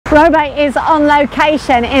Robe is on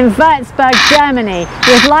location in Wuerzburg, Germany,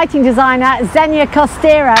 with lighting designer Zhenya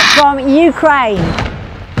Kostyra from Ukraine.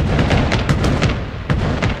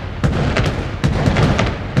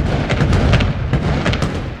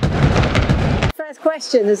 First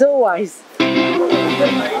question, as always.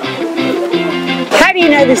 How do you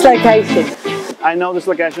know this location? I know this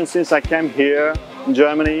location since I came here in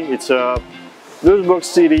Germany. It's a Wuerzburg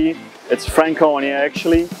city. It's Franconia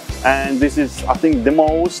actually. And this is, I think, the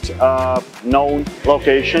most known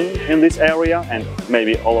location in this area and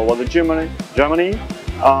maybe all over Germany.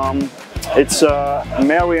 It's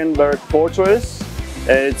Marienberg Fortress.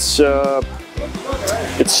 It's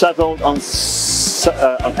settled on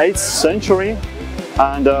 8th century,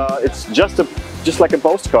 and it's just like a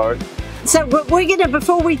postcard. So we're gonna,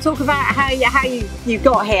 before we talk about how you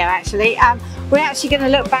got here, actually, we're actually going to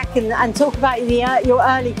look back and talk about your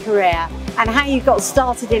early career and how you got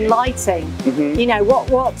started in lighting. Mm-hmm. You know,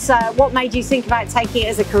 what made you think about taking it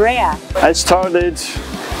as a career? I started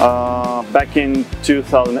back in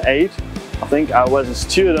 2008. I think I was a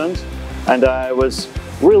student and I was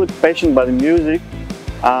really passionate by the music,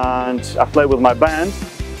 and I played with my band.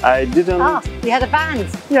 I didn't... Ah, you had a band?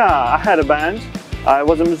 Yeah, I had a band. I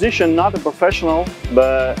was a musician, not a professional,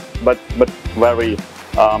 but very,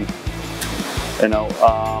 you know...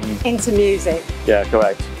 into music. Yeah,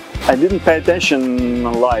 correct. I didn't pay attention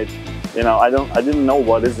on light. You know, I didn't know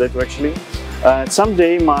what is it actually.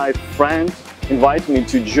 Someday my friend invited me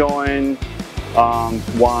to join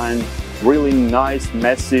one really nice,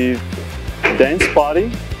 massive dance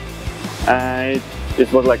party, and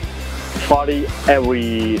it was like party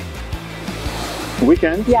every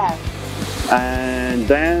weekend. Yeah. And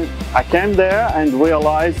then I came there and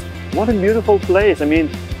realized what a beautiful place. I mean,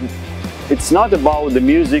 it's not about the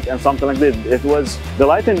music and something like this. It was the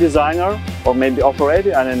lighting designer, or maybe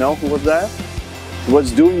operator, I don't know who was there,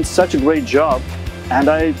 was doing such a great job. And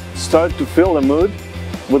I started to feel the mood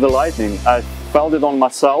with the lighting. I felt it on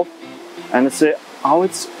myself and I said, oh,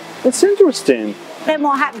 it's interesting. Then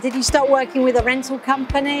what happened? Did you start working with a rental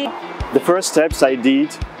company? The first steps I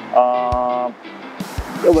did,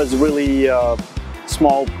 it was really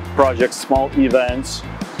small projects, small events.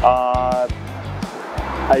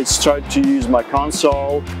 I started to use my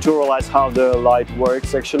console to realize how the light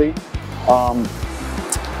works actually.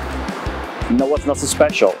 That was not so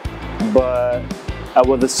special, but it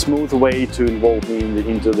was a smooth way to involve me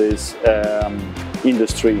into this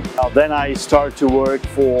industry. Then I started to work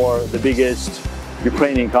for the biggest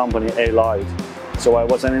Ukrainian company, Alight. So I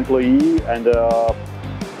was an employee, and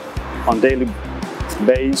on daily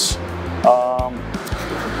basis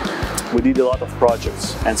we did a lot of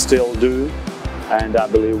projects and still do, and I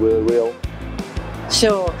believe we will.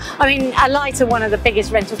 Sure. I mean, Alight are one of the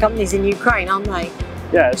biggest rental companies in Ukraine, aren't they?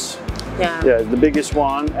 Yes. Yeah. Yeah, the biggest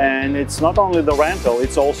one, and it's not only the rental,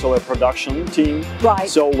 it's also a production team. Right.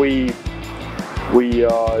 So we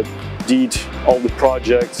did all the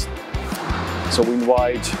projects. So we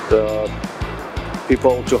invite the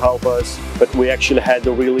people to help us, but we actually had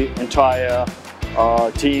a really entire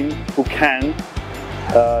team who can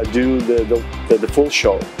do the full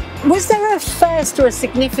show. Was there a first or a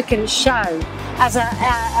significant show as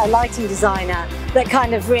a lighting designer that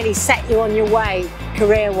kind of really set you on your way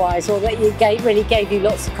career-wise, or that really gave you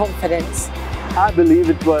lots of confidence? I believe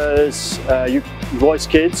it was Voice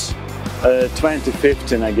Kids,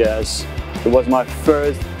 2015, I guess. It was my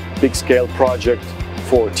first big-scale project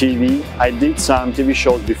for TV. I did some TV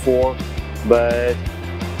shows before, but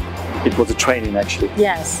it was a training actually.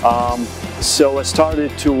 Yes. So I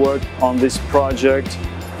started to work on this project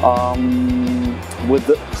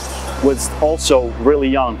with also really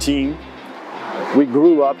young team. We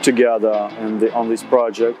grew up together on this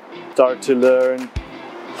project, started to learn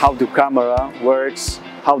how the camera works,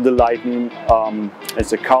 how the lighting as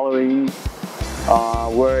the coloring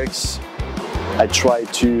works. I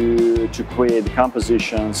tried to create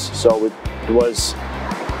compositions, so it was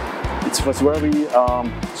very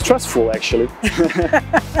stressful actually.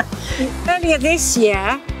 Earlier this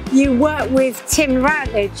year, you worked with Tim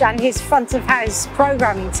Routledge and his front of house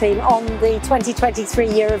programming team on the 2023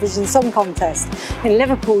 Eurovision Song Contest in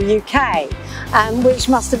Liverpool, UK, which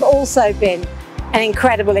must have also been an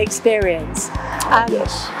incredible experience.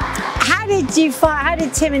 Yes. How did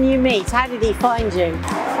Tim and you meet? How did he find you?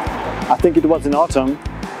 I think it was in autumn.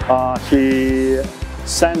 He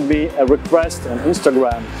sent me a request on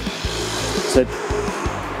Instagram. Said,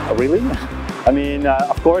 oh, really? I mean,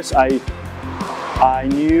 of course, I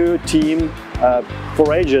knew Tim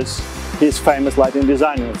for ages. He's famous lighting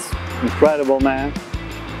designer, incredible man,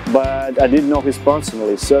 but I didn't know him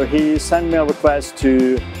personally. So he sent me a request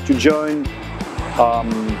to join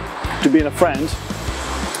to being a friend.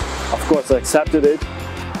 Of course, I accepted it.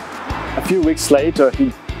 A few weeks later,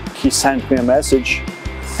 he sent me a message.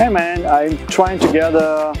 Hey man, I'm trying to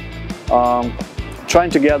gather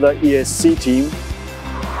ESC team.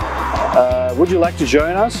 Would you like to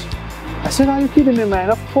join us? I said, are you kidding me, man?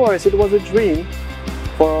 Of course, it was a dream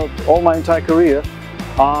for all my entire career.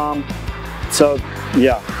 So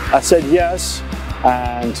yeah, I said yes,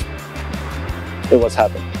 and it was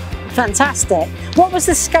happening. Fantastic. What was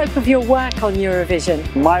the scope of your work on Eurovision?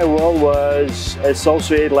 My role was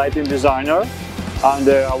associate lighting designer, and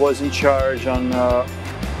I was in charge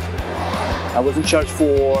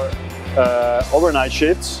for overnight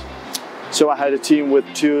shifts. So I had a team with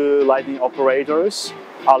 2 lighting operators,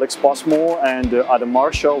 Alex Posmo and Adam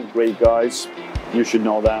Marshall, great guys. You should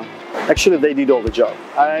know them. Actually, they did all the job.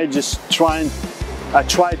 I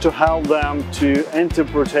tried to help them to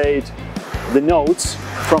interpret the notes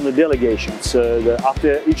from the delegations.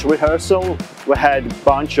 After each rehearsal, we had a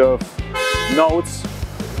bunch of notes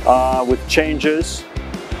with changes.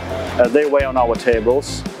 They were on our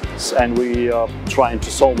tables, and we are trying to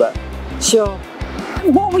solve that. Sure.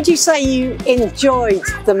 What would you say you enjoyed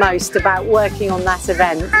the most about working on that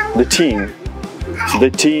event? The team. The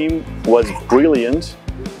team was brilliant.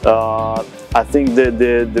 I think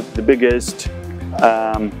the biggest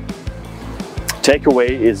takeaway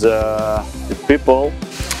is the people.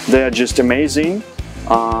 They are just amazing.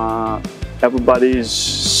 Everybody is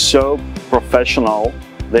so professional.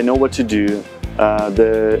 They know what to do.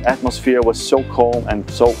 The atmosphere was so calm and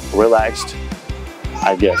so relaxed,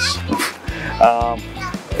 I guess.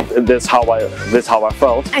 That's how I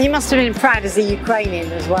felt. And you must have been proud as a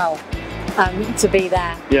Ukrainian as well, to be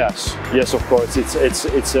there. Yes, of course. It's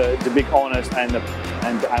the big honor, and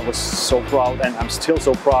I was so proud, and I'm still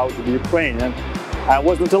so proud to be Ukrainian. I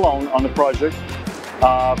wasn't alone on the project.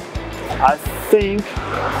 I think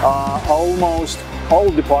almost all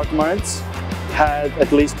departments had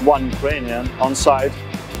at least one Ukrainian on site.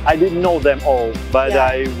 I didn't know them all, but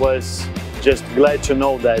yeah. I was just glad to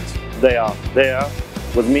know that they are there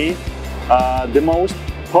with me. The most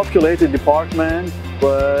populated department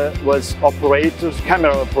was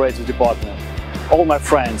camera operators department. All my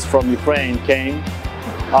friends from Ukraine came.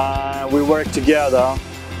 We worked together,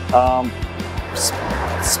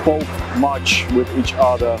 spoke much with each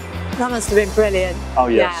other. That must have been brilliant. Oh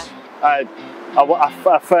yes, yeah.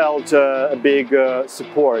 I felt a big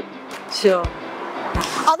support. Sure.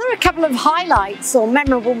 Are there a couple of highlights or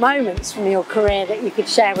memorable moments from your career that you could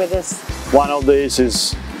share with us? One of these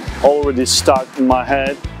is already stuck in my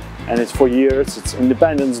head, and it's for years. It's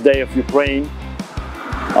Independence Day of Ukraine.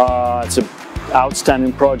 It's an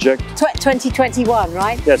outstanding project. 2021,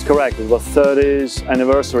 right? Yes, correct. It was 30th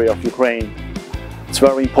anniversary of Ukraine. It's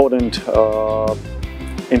very important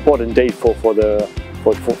date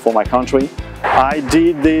for my country. I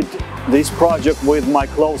did this project with my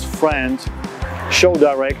close friend, show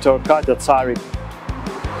director Katya Tsarik.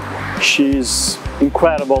 She's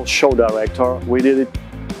incredible show director. We did it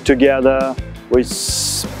together with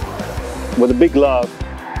a big love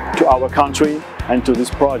to our country and to this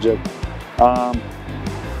project.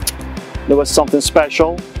 There was something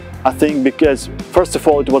special, I think, because first of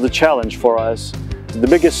all it was a challenge for us. The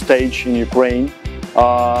biggest stage in Ukraine.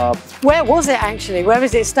 Where was it actually? Where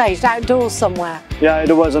was it staged? Outdoors somewhere? Yeah,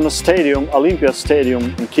 it was in a stadium, Olympia Stadium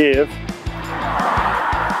in Kyiv.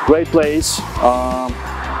 Great place.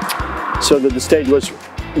 So that the stage was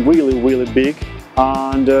really big,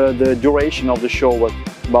 and the duration of the show was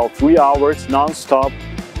about 3 hours non-stop,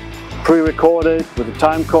 pre-recorded with a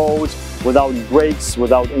time code, without breaks,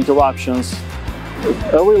 without interruptions.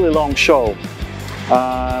 A really long show.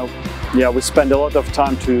 Yeah, we spent a lot of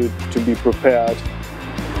time to be prepared.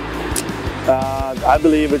 I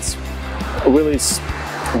believe it's a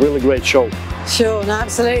really great show. Sure, no,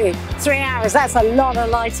 absolutely. 3 hours, that's a lot of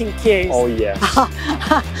lighting cues. Oh yes.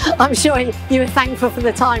 I'm sure you were thankful for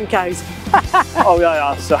the time code. Oh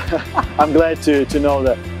yeah. So, I'm glad to know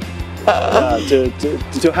that,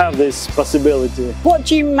 to have this possibility. What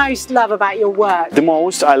do you most love about your work? The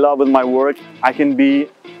most I love with my work, I can be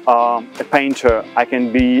a painter, I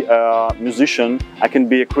can be a musician, I can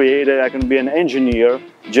be a creator, I can be an engineer,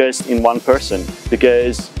 just in one person,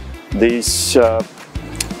 because this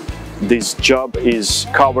job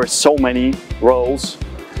covers so many roles,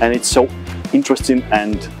 and it's so interesting,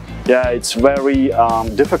 and yeah, it's very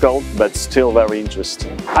difficult, but still very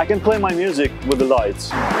interesting. I can play my music with the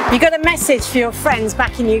lights. You got a message for your friends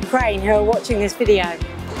back in Ukraine who are watching this video?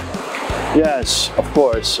 Yes, of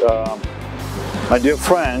course. My dear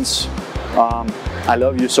friends, I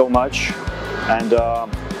love you so much, and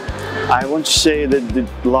I want to say that the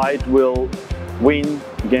light will win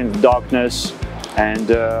against darkness, and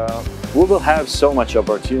we will have so much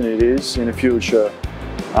opportunities in the future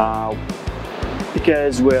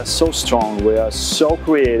because we are so strong, we are so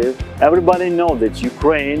creative. Everybody knows that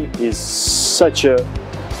Ukraine is such an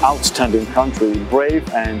outstanding country, brave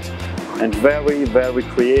and very, very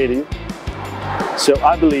creative. So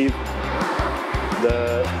I believe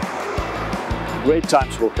the great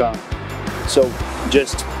times will come. So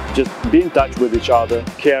just be in touch with each other,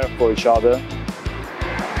 care for each other.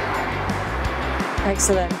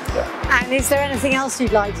 Excellent. Yeah. And is there anything else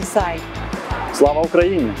you'd like to say? Слава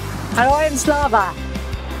Україні! Героям слава!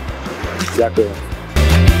 Дякую.